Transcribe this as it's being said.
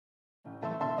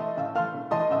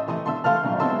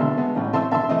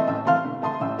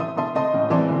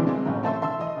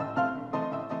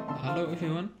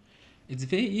It's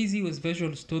very easy with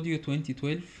Visual Studio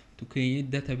 2012 to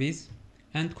create database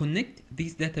and connect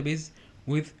this database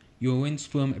with your Windows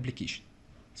Form application.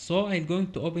 So I'm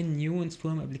going to open new Windows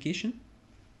Form application.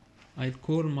 I'll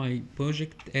call my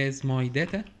project as my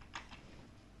data.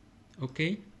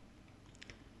 Okay.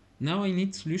 Now I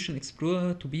need Solution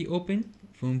Explorer to be open.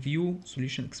 From View,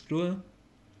 Solution Explorer,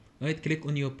 right click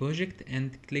on your project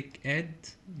and click Add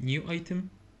New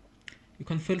Item. You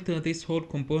can filter these whole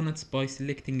components by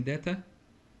selecting Data,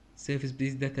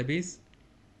 Service-Based Database,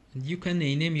 and you can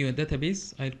rename your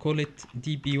database. I'll call it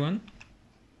DB1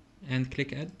 and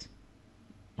click Add.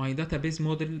 My database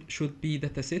model should be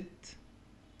dataset.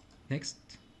 Next.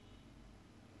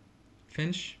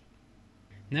 Finish.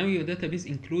 Now your database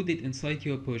included inside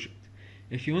your project.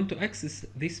 If you want to access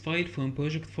this file from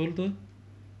project folder,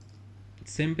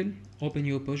 it's simple. Open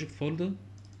your project folder,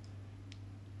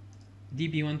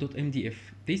 db1.mdf.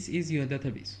 This is your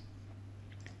database.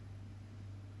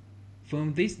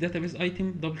 From this database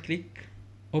item, double click,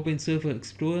 open Server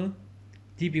Explorer,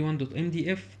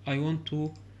 db1.mdf. I want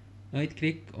to right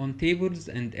click on tables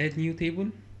and add new table.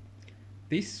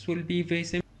 This will be very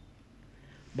simple.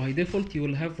 By default, you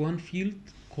will have one field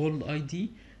called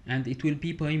ID and it will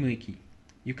be primary key.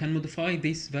 You can modify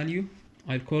this value.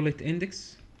 I'll call it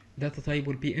index. Data type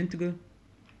will be integer.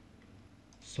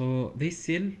 So this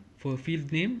cell for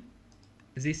field name,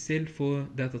 this cell for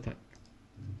data type.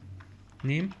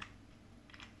 Name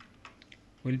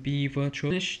will be virtual.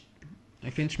 Finished.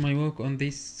 I finished my work on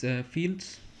these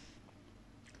fields,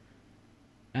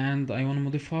 and I want to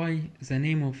modify the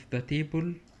name of the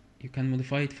table. You can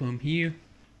modify it from here.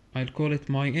 I'll call it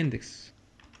my index.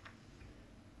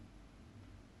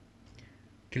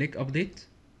 Click update.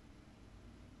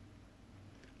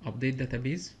 Update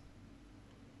database.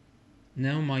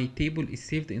 Now my table is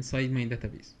saved inside my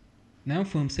database. Now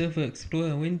from Server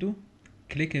Explorer window,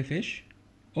 click refresh.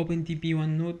 Open DB1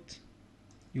 node.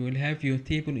 You will have your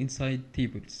table inside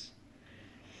tables.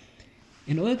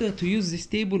 In order to use this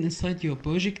table inside your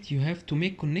project, you have to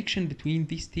make connection between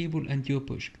this table and your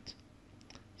project.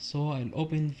 So I'll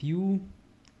open View,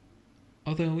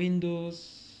 Other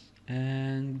Windows,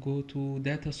 and go to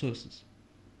Data Sources.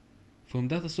 From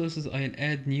Data Sources, I'll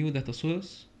add new data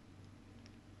source.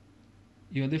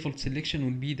 Your default selection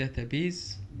will be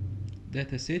Database,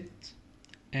 Dataset,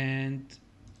 and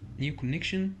New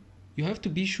Connection. You have to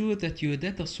be sure that your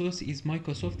data source is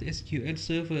Microsoft SQL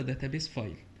Server database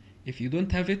file. If you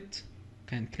don't have it, you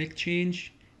can click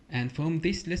Change, and from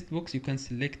this list box you can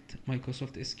select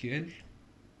Microsoft SQL.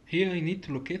 Here I need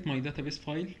to locate my database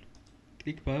file.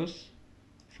 Click Browse.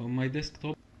 From my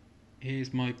desktop, here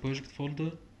is my project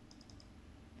folder,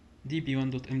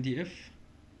 db1.mdf.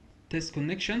 Test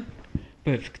connection.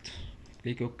 Perfect.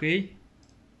 Click OK.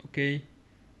 OK.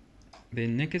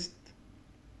 Then next.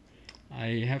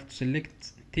 I have to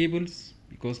select tables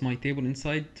because my table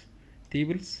inside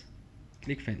tables.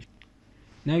 Click Finish.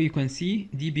 Now you can see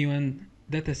db1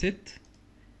 dataset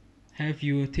have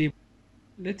your table.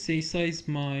 Let's say size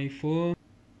my 4,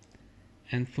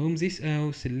 and from this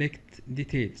arrow select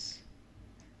details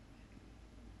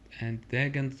and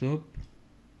drag and drop.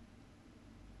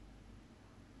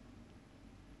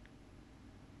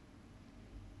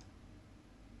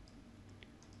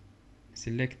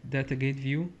 Select data gate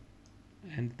view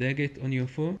and drag it on your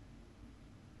form.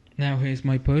 Now here's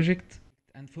my project,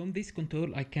 and from this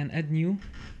control I can add new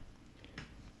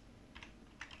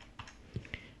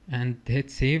and hit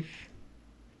save.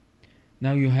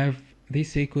 Now you have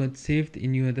this record saved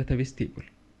in your database table,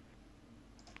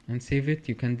 and save it.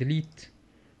 You can delete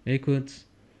records.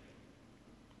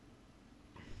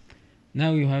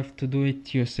 Now you have to do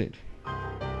it yourself.